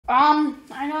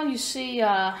I know you see,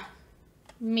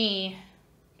 me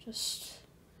just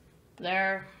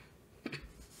there.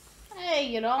 Hey,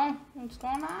 you know, what's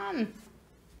going on?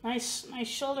 Nice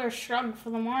shoulder shrug for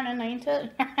the morning, ain't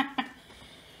it?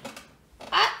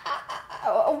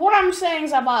 What I'm saying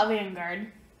is I bought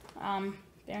Vanguard.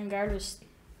 Vanguard was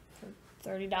for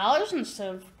 $30 instead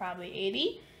of probably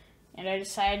 $80, and I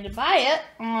decided to buy it.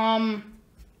 And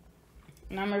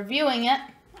I'm reviewing it.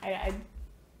 I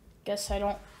guess I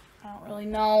don't really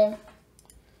know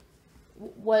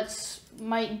what's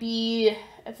might be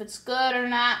if it's good or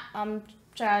not. I'm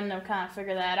trying to kind of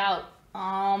figure that out.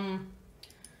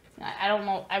 I don't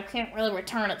know. I can't really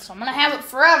return it, so I'm gonna have it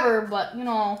forever. But you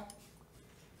know,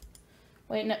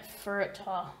 waiting for it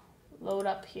to load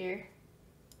up here.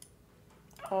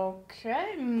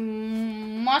 Okay,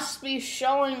 must be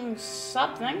showing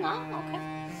something. Oh,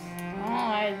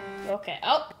 okay. Okay.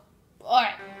 Oh, all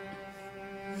right.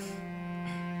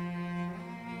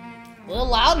 A little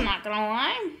loud, not gonna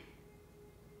lie.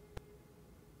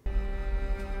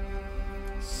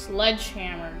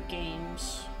 Sledgehammer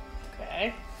games.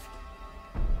 Okay.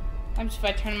 What if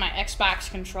I turn my Xbox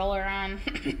controller on?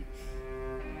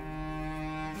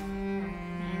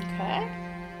 Okay.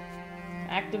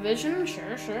 Activision,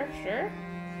 sure.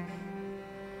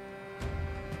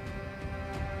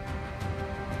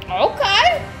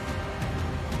 Okay.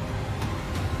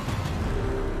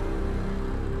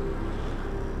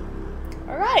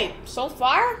 Alright, so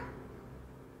far,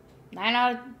 9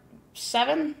 out of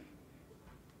 7.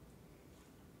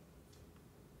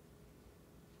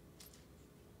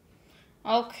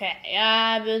 Okay,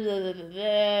 don't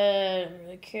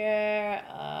really care.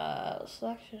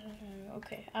 Selection.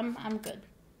 Okay, I'm good.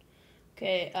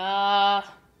 Okay,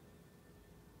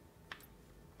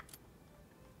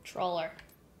 controller.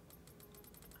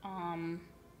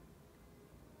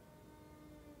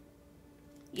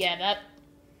 Yeah,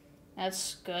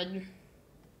 that's good.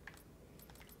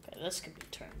 Okay, this could be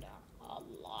turned down a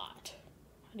lot.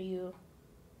 How do you?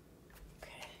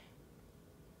 Okay.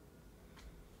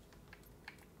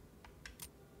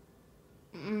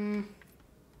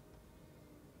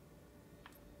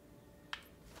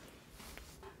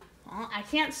 Well, I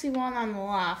can't see one on the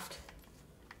left.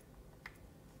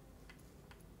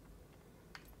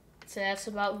 So that's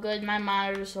about good. My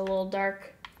monitor's a little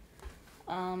dark.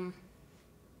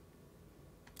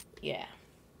 Yeah.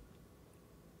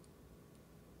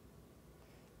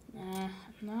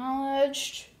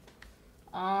 Acknowledged.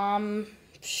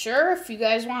 Sure, if you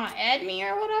guys want to add me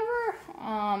or whatever.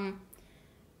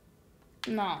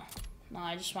 No,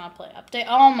 I just want to play update.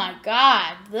 Oh my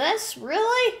god, this?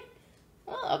 Really?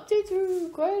 Well, update through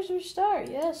requires restart.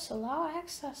 Yes, allow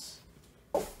access.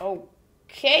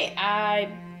 Okay,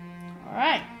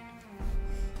 alright.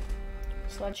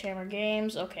 Sledgehammer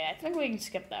games. Okay, I think we can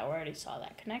skip that. We already saw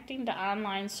that. Connecting to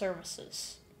online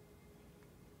services.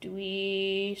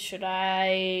 Should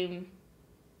I?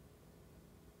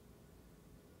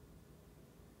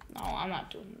 No, I'm not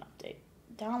doing an update.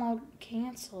 Download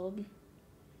canceled.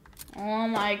 Oh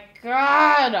my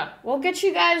god. We'll get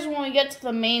you guys when we get to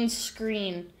the main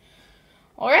screen.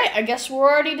 Alright, I guess we're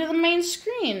already to the main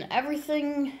screen.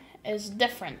 Everything is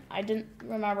different. I didn't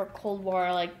remember Cold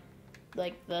War like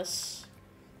this.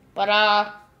 But,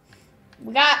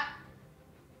 we got...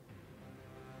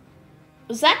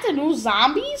 Is that the new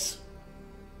zombies?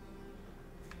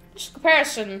 Just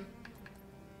comparison.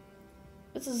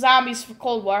 This is zombies for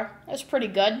Cold War. That's pretty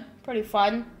good. Pretty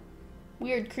fun.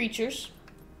 Weird creatures.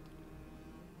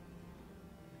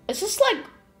 Is this like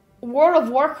World of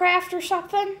Warcraft or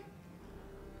something?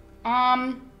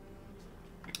 Yeah,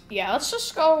 let's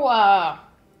just go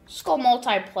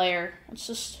multiplayer. Let's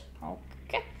just,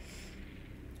 okay.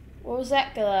 What was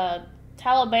that,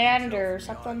 Taliban or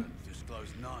something?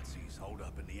 Disclosed Nazis hold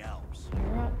up in the Alps,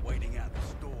 Right. waiting out the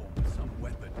storm with some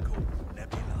weapon called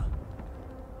Nebula.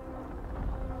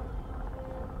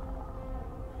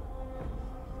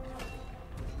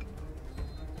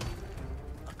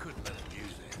 I couldn't let them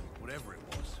use it, whatever it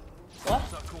was. What?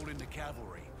 So I called in the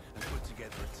cavalry and put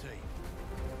together a team.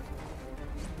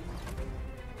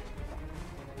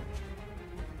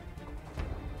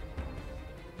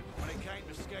 When it came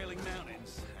to scaling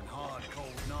mountains and hard,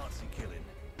 cold Nazi killing,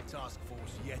 Task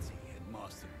Force Yeti had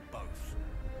mastered both.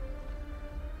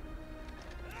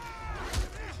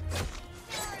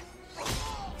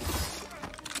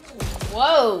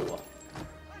 Whoa.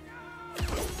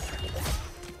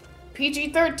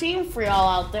 PG-13 for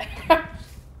y'all out there.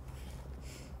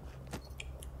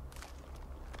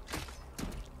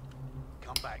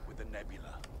 Come back with the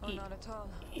Nebula. Oh, not at all.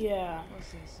 Yeah. We'll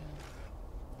see soon.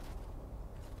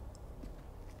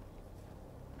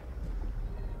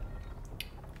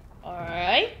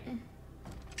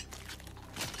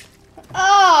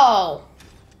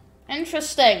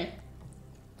 interesting.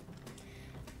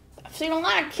 I've seen a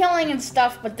lot of killing and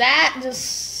stuff, but that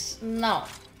just, no.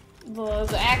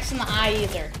 The axe in the eye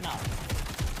either, no.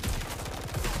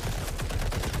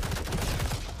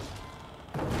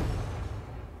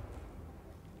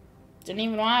 Didn't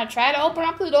even want to try to open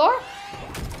up the door?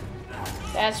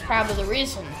 That's probably the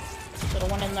reason.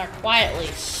 Should've went in there quietly,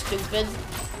 stupid.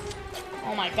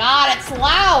 Oh my god, it's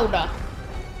loud!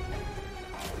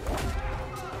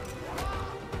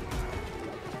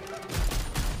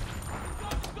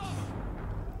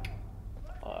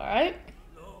 Alright.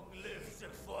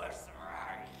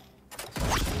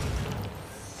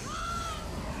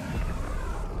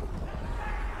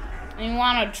 You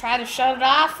want to try to shut it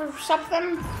off or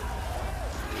something?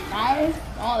 No?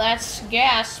 Oh, that's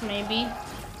gas, maybe.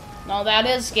 No, that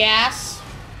is gas.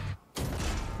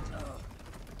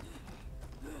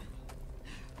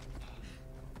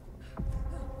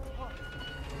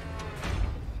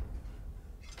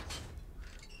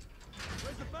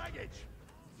 Where's the baggage?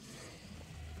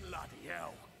 Bloody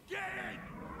hell. Get in!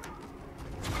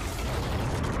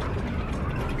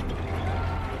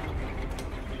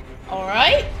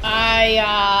 Alright,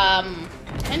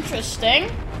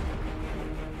 interesting.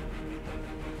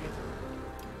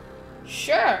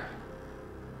 Sure.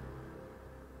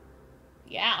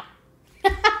 Yeah.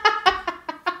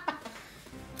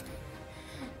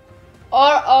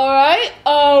 Alright,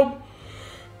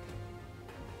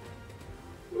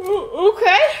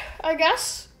 okay, I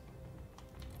guess.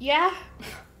 Yeah.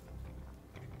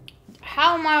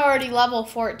 How am I already level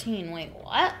 14? Wait,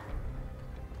 what?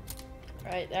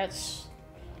 Right, that's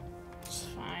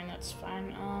fine, that's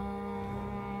fine.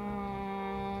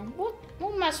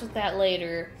 We'll mess with that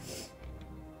later.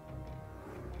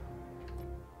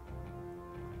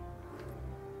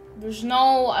 There's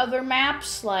no other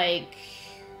maps, like...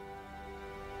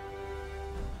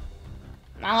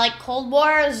 Not like Cold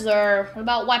War, is there? What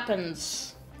about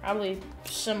weapons? Probably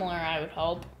similar, I would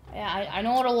hope. Yeah, I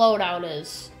know what a loadout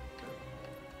is.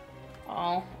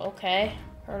 Oh, okay.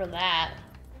 Heard of that.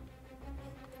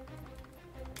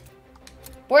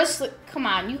 Where's the... Come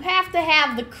on, you have to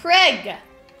have the Krieg!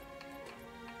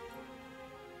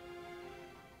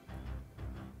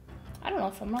 I don't know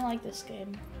if I'm gonna like this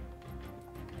game.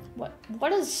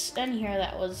 What is in here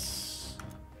that was...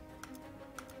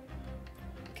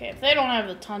 Okay, if they don't have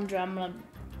the Tundra, I'm gonna...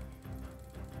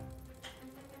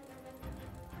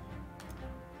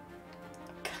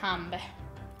 Combat.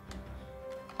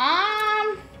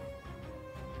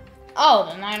 Oh,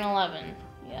 the 911.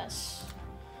 Yes.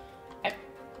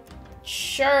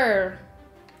 Sure.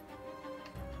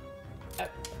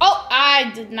 Oh,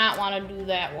 I did not want to do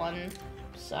that one.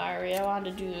 Sorry, I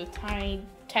wanted to do a tiny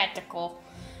tactical.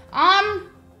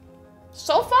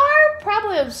 So far,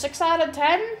 probably a 6 out of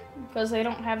 10, because they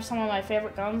don't have some of my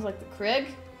favorite guns like the Krieg.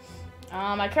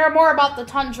 I care more about the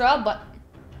Tundra, but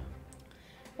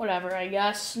whatever, I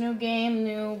guess. New game,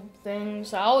 new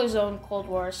things. I always own Cold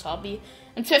War, so I'll be,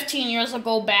 in 15 years, I'll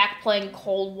go back playing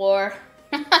Cold War.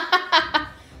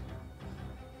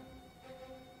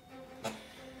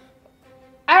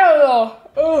 I don't know.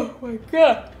 Oh my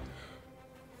god.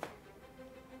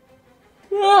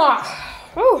 Ah.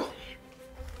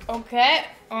 Okay.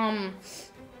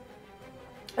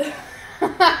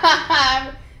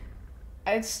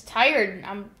 It's tired.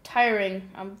 I'm tiring.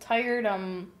 I'm tired.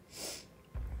 Yeah,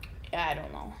 I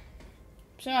don't know.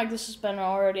 Seems like this has been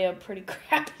already a pretty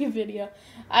crappy video.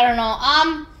 I don't know.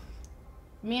 I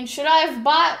mean, should I have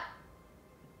bought...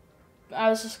 I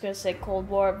was just gonna say Cold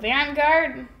War.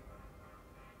 Vanguard?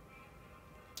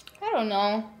 I don't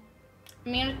know. I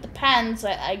mean, it depends.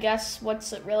 I guess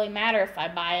what's it really matter if I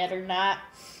buy it or not?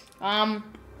 I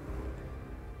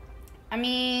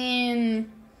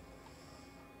mean,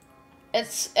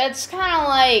 it's kind of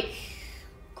like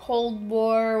Cold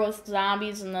War with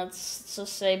zombies, and let's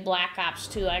just say Black Ops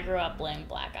 2. I grew up playing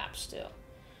Black Ops 2.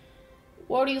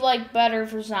 What do you like better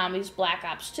for zombies, Black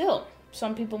Ops 2?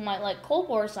 Some people might like Cold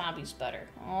War zombies better.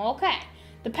 Okay.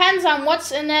 Depends on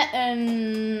what's in it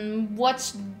and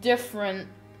what's different.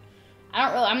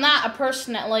 I'm not a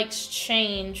person that likes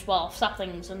change. Well, if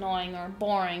something's annoying or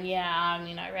boring, yeah, I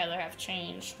mean, I'd rather have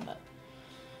change, but,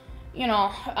 you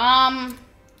know,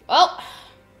 well,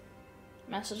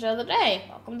 message of the day.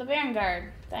 Welcome to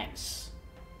Vanguard. Thanks.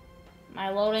 Am I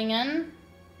loading in?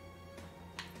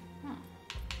 Huh.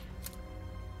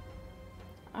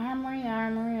 Armory,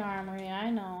 I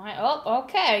know. Oh,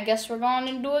 okay, I guess we're going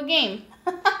into a game.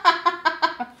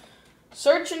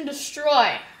 Search and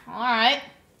destroy. Alright.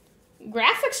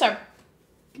 Graphics are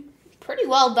pretty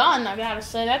well done, I gotta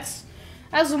say. That's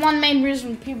the one main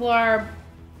reason people are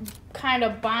kind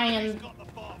of buying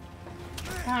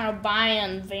kind of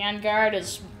buying Vanguard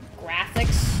as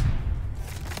graphics.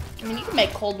 I mean, you can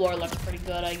make Cold War look pretty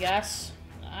good, I guess.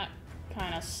 That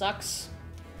kind of sucks.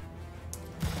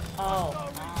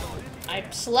 Oh, I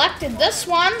selected this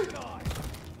one.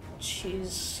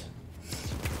 Jeez.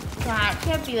 God, it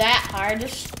can't be that hard.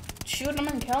 Just shoot him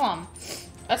and kill him.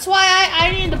 That's why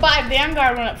I needed to buy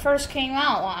Vanguard when it first came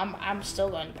out. Well, I'm still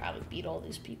going to probably beat all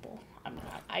these people.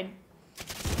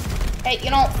 Hey,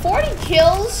 you know, 40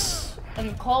 kills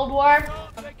in Cold War,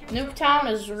 Nuketown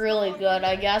is really good,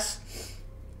 I guess.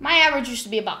 My average used to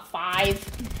be about 5.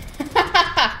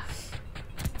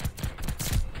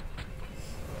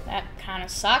 That kind of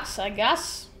sucks, I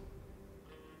guess.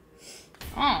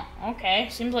 Oh, okay.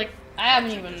 Seems like I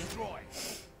haven't even...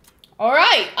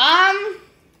 Alright,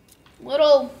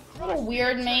 little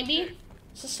weird, maybe.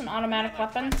 Is this an automatic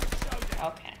weapon?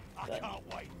 Okay, good.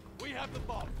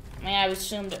 I mean, I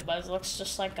assumed it was. It looks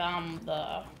just like,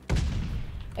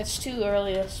 It's too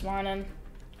early this morning.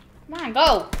 Come on,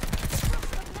 go!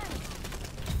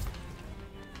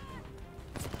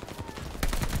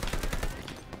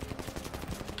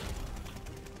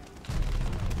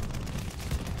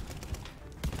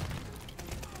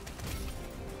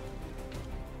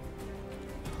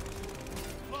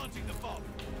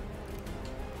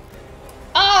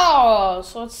 Oh,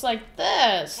 so it's like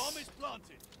this. Bomb is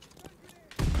planted.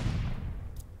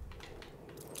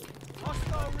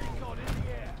 Hostile recon in the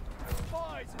air.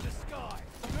 Spies in the sky.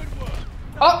 Good work.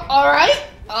 Oh, alright.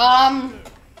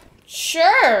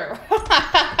 Sure.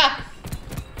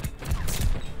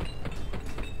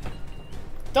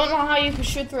 Don't know how you can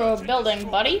shoot through a building,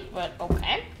 buddy, but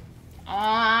okay.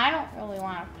 I don't really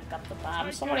want to pick up the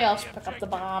bomb. Somebody else pick up the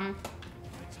bomb.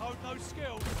 Let's hold those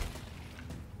skills.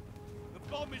 The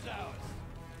bomb is ours.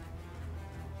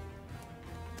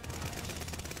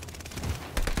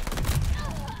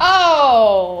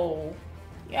 Oh!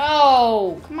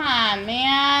 Yo! Come on,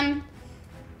 man.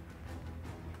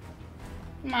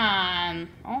 Come on.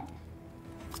 Oh.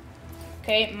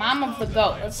 Okay, Mom of the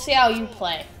Goat. Let's see how you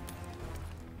play.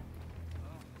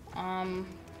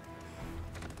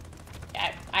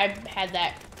 I had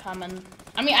that coming.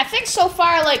 I mean, I think so far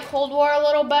I like Cold War a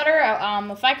little better.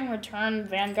 If I can return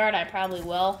Vanguard, I probably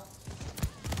will.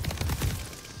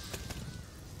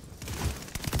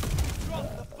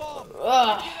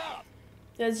 Ugh.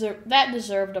 That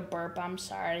deserved a burp. I'm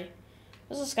sorry.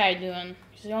 What's this guy doing?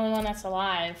 He's the only one that's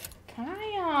alive. Can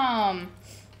I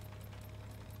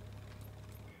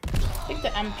take the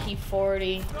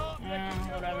MP40. Yeah,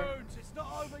 whatever.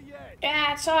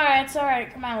 Yeah, it's alright, it's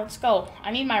alright. Come on, let's go.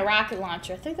 I need my rocket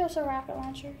launcher. I think there's a rocket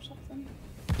launcher or something.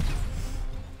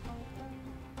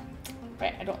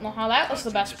 Right, I don't know how that was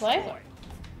the best play. But...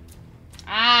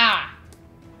 Ah!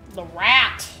 The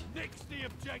rat!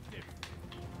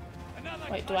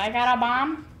 Wait, do I got a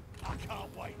bomb? I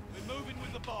can't wait. We're moving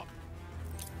with the bomb.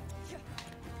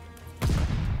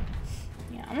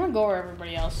 Yeah, I'm gonna go where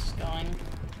everybody else is going.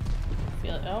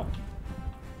 Feel it. Oh.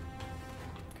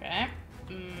 Okay.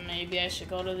 Maybe I should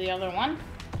go to the other one.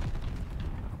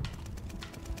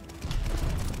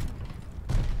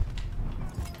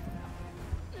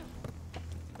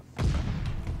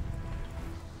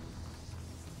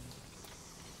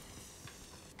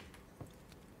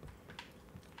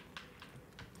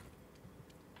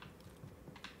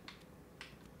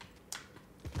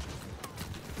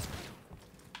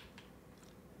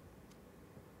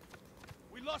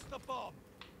 We lost the bomb.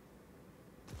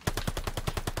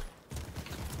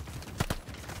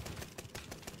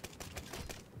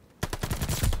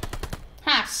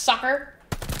 Ha, sucker.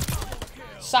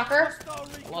 Sucker.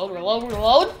 Reload, reload,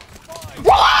 reload.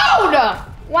 Reload!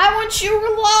 Why wouldn't you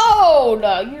reload?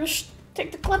 You just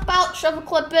take the clip out, shove a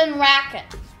clip in, rack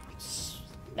it. It's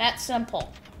that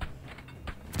simple.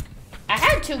 I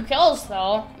had 2 kills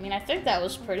though. I mean, I think that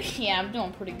was pretty, yeah, I'm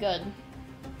doing pretty good.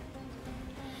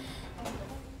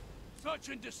 Search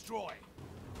and destroy.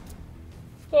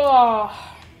 Oh.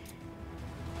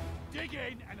 Dig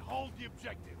in and hold the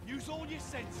objective. Use all your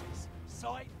senses.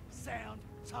 Sight, sound,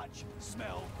 touch,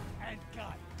 smell, and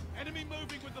gut. Enemy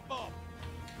moving with the bomb.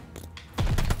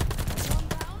 One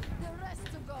down, the rest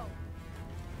to go.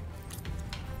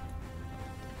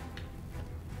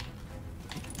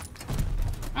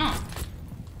 Oh.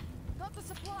 Got the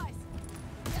supplies.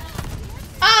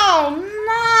 Oh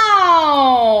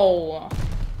no!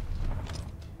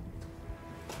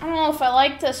 I don't know if I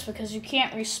like this because you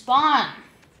can't respawn.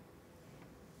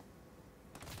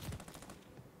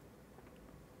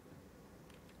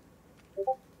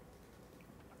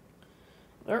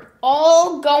 They're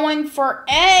all going for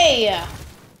A.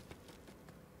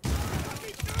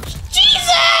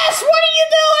 Jesus! What are you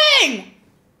doing?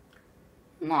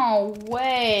 No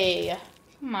way.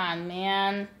 Come on,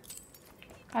 man.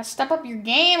 Gotta step up your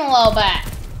game a little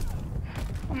bit.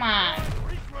 Come on.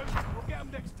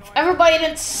 Everybody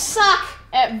didn't suck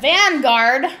at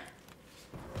Vanguard.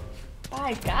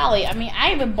 By golly, I mean,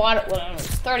 I even bought it when it was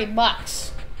 30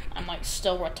 bucks. I might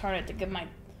still return it to give my...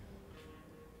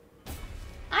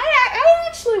 I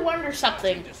actually wonder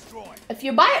something. If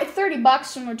you buy it at 30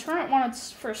 bucks and return it when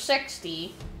it's for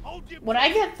 60, would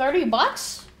I get 30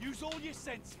 bucks? Use all your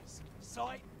senses.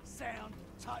 Sight, sound,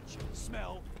 touch,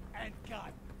 smell, and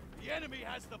gut. The enemy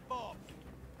has the bomb.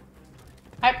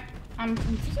 I'm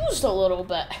confused a little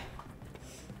bit.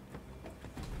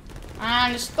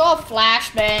 Just go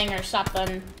flashbang or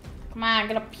something. Come on,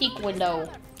 get a peek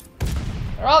window.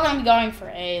 They're all gonna be going for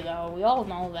A though. We all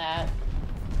know that.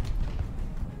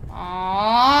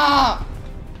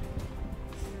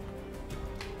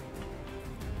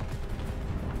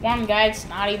 One guy's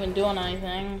not even doing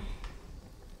anything.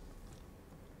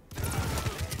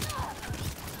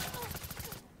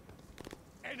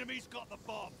 Enemy's got the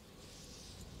bomb.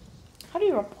 How do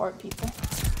you report people?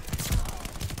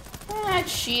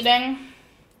 Cheating.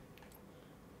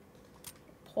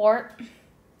 Report.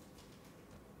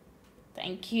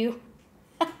 Thank you.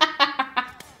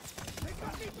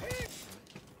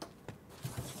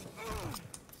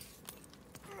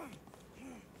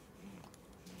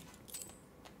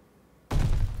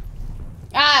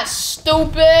 Ah,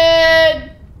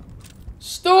 stupid!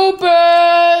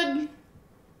 Stupid!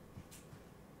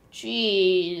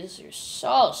 Jeez, you're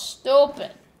so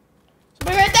stupid.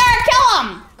 Somebody right there, kill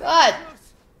him! Good.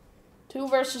 2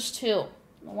 versus 2.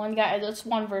 The one guy, that's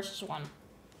 1 versus 1.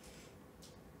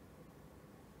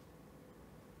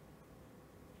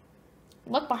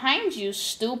 Look behind you,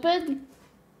 stupid.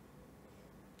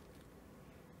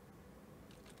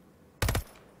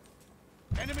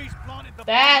 Enemies planted the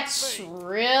That's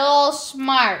real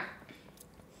smart.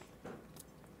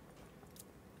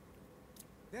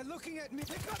 They're looking at me.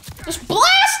 Just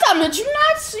blast him! Did you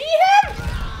not see him?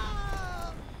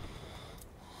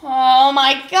 Oh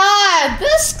my god!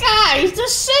 This guy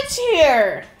just sits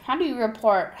here! How do you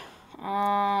report?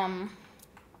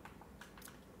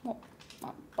 What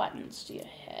buttons do you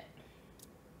hit?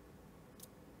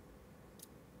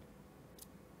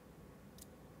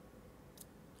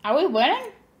 Are we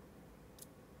winning?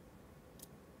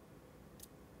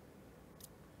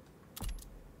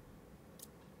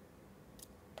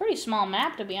 Pretty small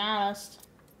map, to be honest.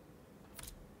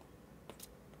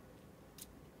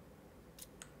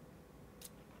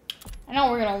 I know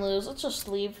we're gonna lose. Let's just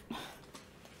leave.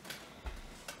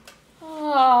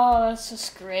 Oh, that's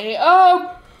just great.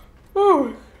 Oh!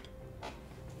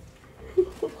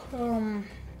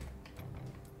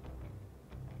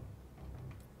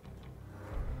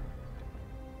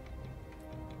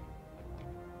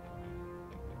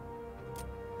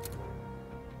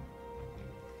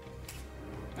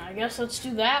 I guess let's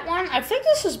do that one. I think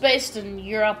this is based in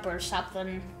Europe or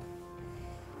something.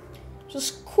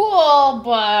 Just cool,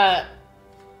 but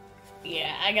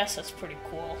yeah, I guess that's pretty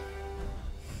cool.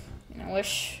 I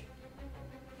wish.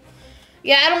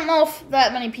 Yeah, I don't know if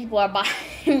that many people are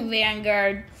buying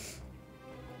Vanguard.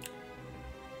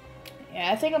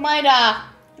 Yeah, I think I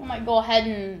might go ahead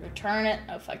and return it.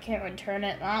 If I can't return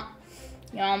it, well,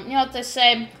 you know what they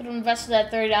say. Could have invested that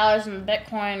 $30 in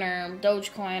Bitcoin or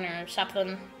Dogecoin or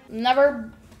something.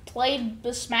 Never played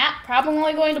this map. Probably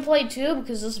only going to play 2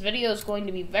 because this video is going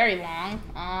to be very long.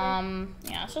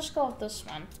 Yeah, let's just go with this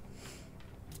one.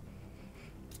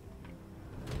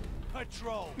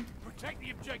 Patrol, protect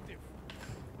the objective.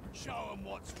 Show them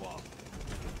what's what.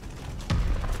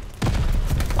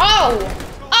 Oh!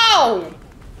 Oh!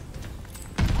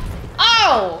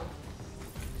 Oh!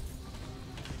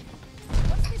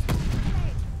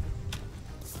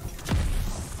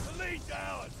 The lead's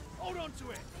ours. Hold on to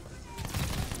it.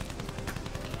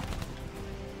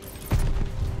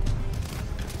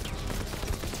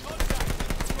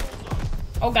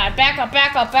 Oh god, back up,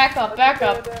 back up, back up, back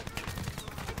up.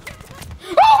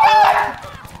 Oh god!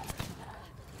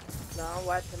 No, I'm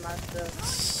watching my stuff.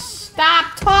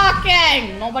 Stop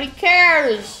talking! Nobody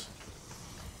cares!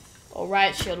 Oh,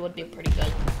 riot shield would be pretty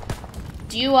good.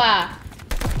 Do you,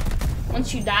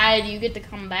 once you die, do you get to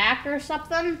come back or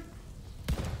something?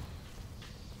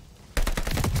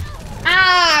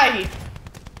 Aye!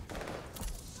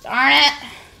 Darn it!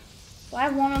 Do I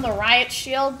have one of the riot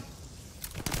shield?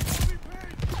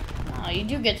 Oh, you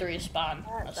do get to respawn.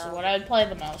 That's what I would play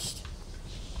the most.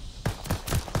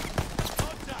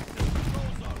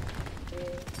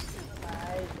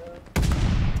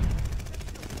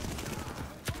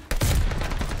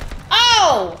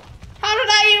 Oh! How did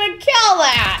I even kill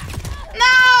that?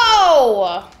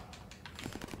 No!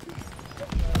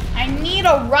 I need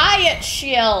a riot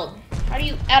shield. How do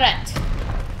you edit?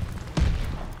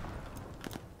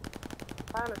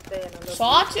 Trying to stay in a little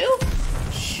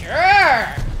Sawtooth?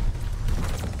 Sure.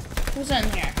 Who's in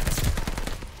here?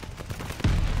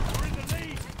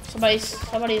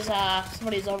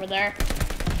 Somebody's over there.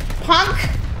 Punk!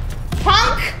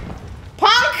 Punk!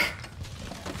 Punk!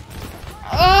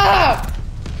 Ugh!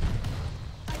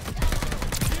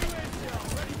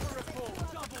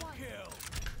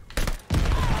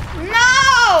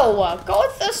 No! Go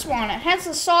with this one. It has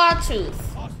a sawtooth.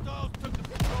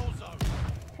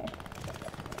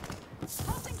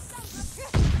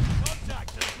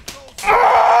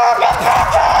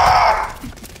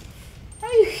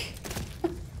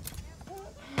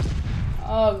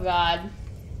 Oh god.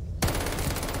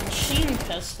 Machine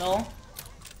pistol.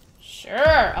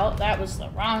 Sure. Oh, that was the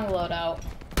wrong loadout.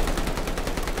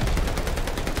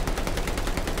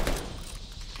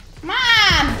 Come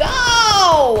on,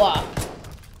 go!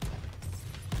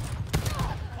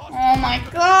 Oh my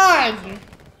god.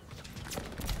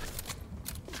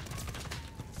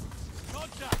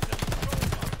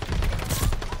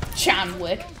 John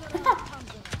Wick.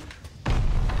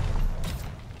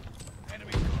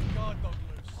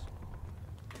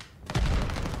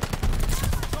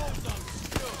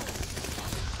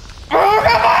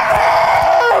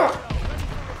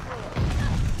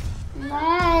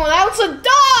 No, that was a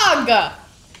dog!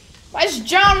 Why does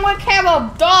John Wick have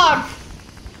a dog?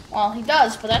 Well, he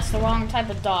does, but that's the wrong type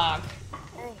of dog.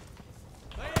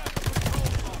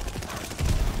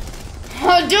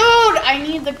 Oh, dude! I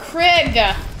need the Krig.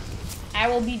 I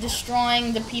will be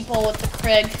destroying the people with the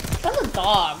Krig. That's a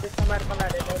dog.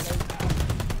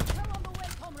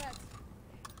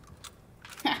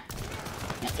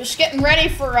 Just getting ready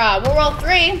for World War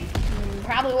III.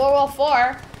 Probably World War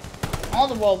IV. All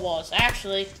the World Wars,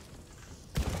 actually.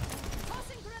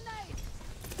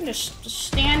 Just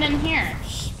stand in here.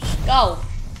 Just go.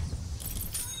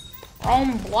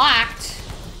 Rome blocked.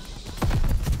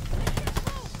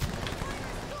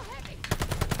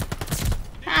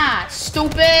 Ah,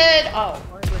 stupid. Oh.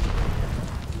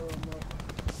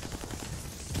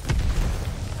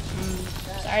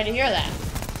 Sorry to hear that.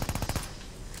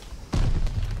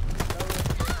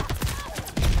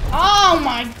 Oh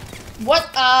my. What?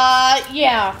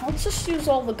 Yeah. Let's just use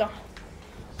all the gun.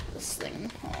 This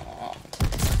thing. Oh.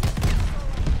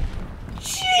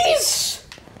 Jeez.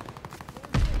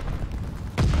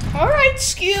 All right,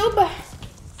 Scoob.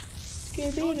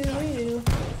 Scooby-Doo.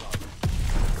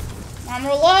 I'm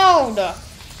reload.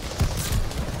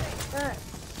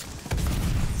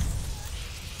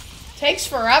 Takes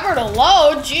forever to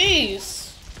load.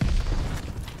 Jeez.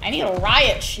 I need a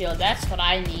riot shield. That's what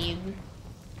I need.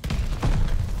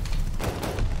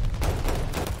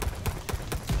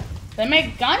 They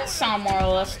make guns sound more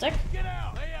realistic.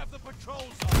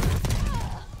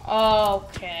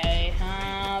 Okay,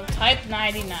 type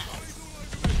 99.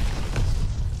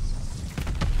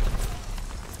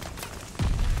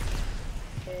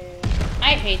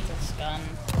 I hate this gun.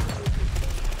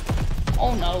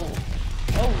 Oh no.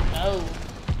 Oh no.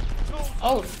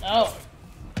 Oh no.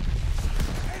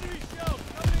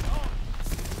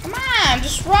 Come on,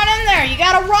 just run in there. You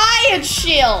got a riot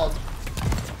shield.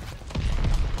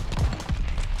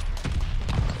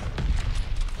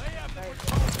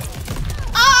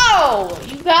 Oh,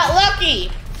 you got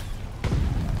lucky.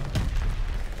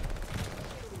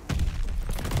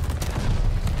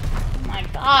 Oh my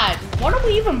god, what are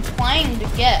we even playing to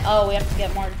get? Oh, we have to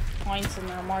get more points and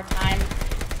there are more time.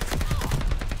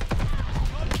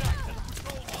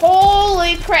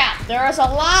 Holy crap, there is a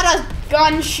lot of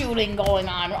gun shooting going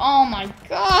on. Oh my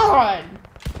god.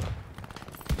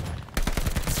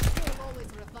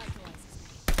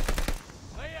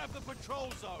 They have the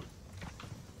patrol zone.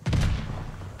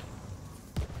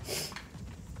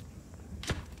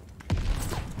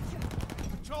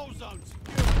 Patrol zones.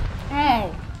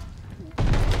 Oh.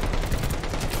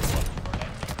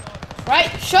 Right,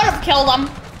 should have killed him.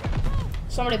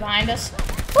 Somebody behind us.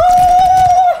 Woo!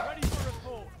 Ready for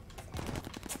report.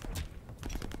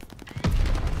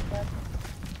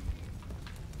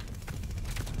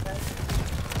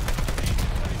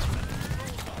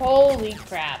 Holy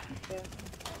crap.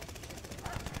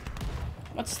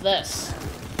 What's this?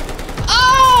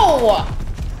 Oh!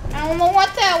 I don't know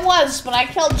what that was, but I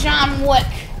killed John Wick.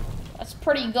 That's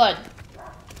pretty good.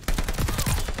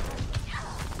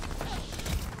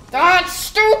 That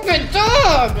stupid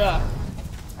dog!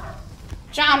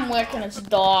 John Wick and his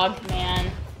dog,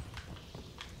 man.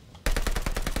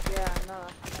 Yeah, I know.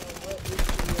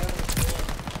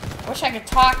 Wish I could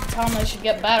talk and tell them they should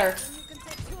get better. You can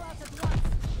take two out at once.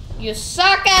 You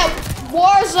suck at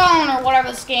Warzone or whatever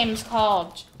this game is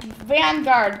called.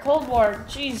 Vanguard, Cold War.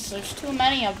 Jeez, there's too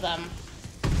many of them.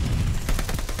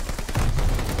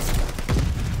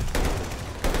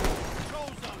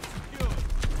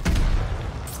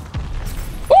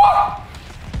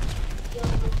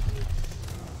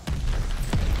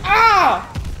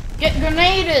 Ah! Get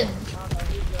grenaded!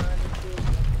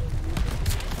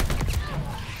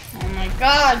 Oh my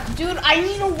god, dude, I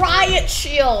need a riot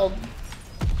shield!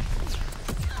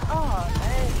 Oh,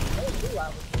 man.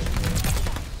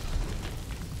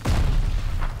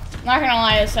 Not gonna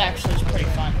lie, this actually is pretty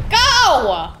fun. Go!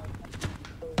 What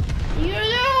are you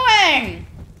doing?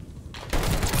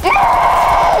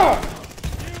 Ah!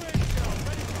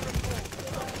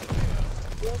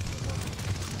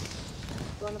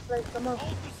 Wanna play some more?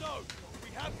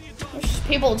 Wish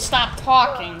people would stop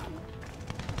talking.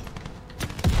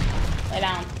 Lay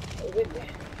down.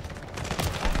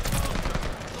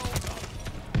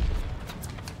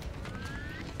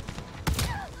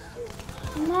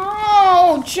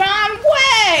 No, John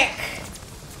Wick!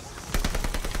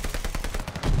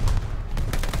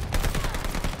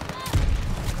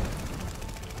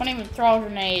 Couldn't even throw a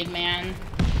grenade, man.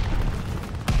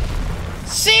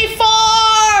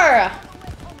 C4!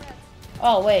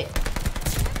 Oh, wait.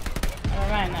 Never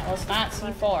mind, that was not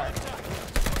C4.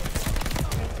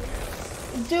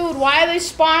 Dude, why are they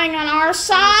spying on our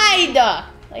side?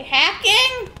 They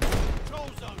hacking?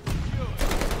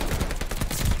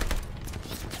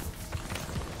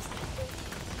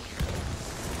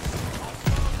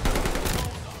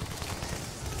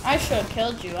 I should have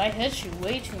killed you. I hit you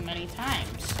way too many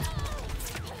times.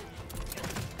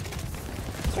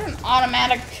 Is there an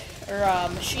automatic or a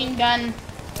machine gun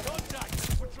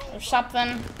or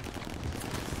something?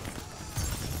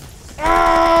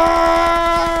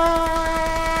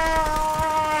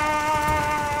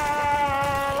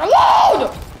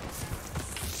 Reload!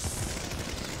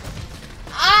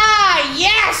 Ah,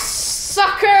 yes,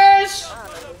 suckers!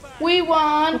 We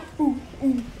won. Ooh,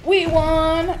 ooh, we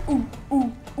won. Ooh,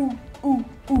 ooh, ooh, ooh,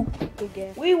 ooh.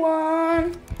 We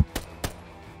won.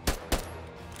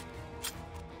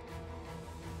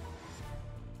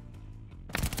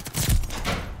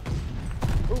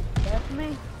 Ooh, that's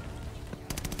me.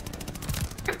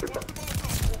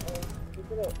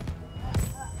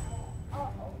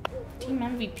 Team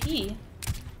MVP?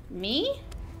 Me?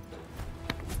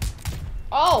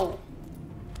 Oh.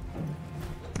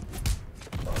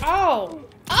 Oh.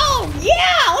 Oh,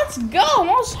 yeah! Let's go!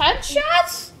 Most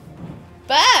headshots?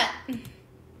 Bet.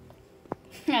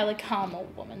 I like how I'm a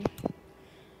woman.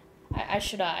 I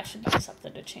should buy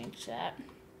something to change that.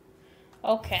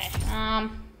 Okay,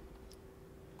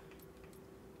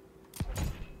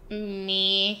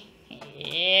 me.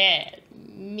 Yeah,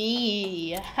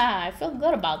 me. I feel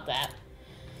good about that.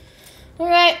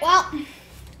 Alright, well,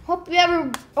 hope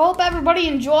everybody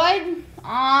enjoyed.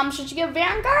 Should you give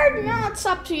Vanguard? No, it's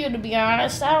up to you, to be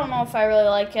honest. I don't know if I really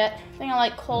like it. I think I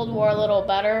like Cold War a little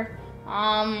better.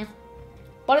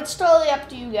 But it's totally up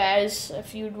to you guys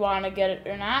if you'd want to get it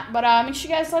or not. But make sure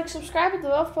you guys like, subscribe, hit the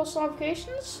bell for post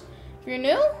notifications. If you're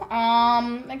new,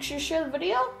 make sure you share the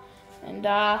video. And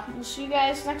we'll see you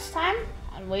guys next time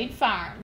on Wade Farm.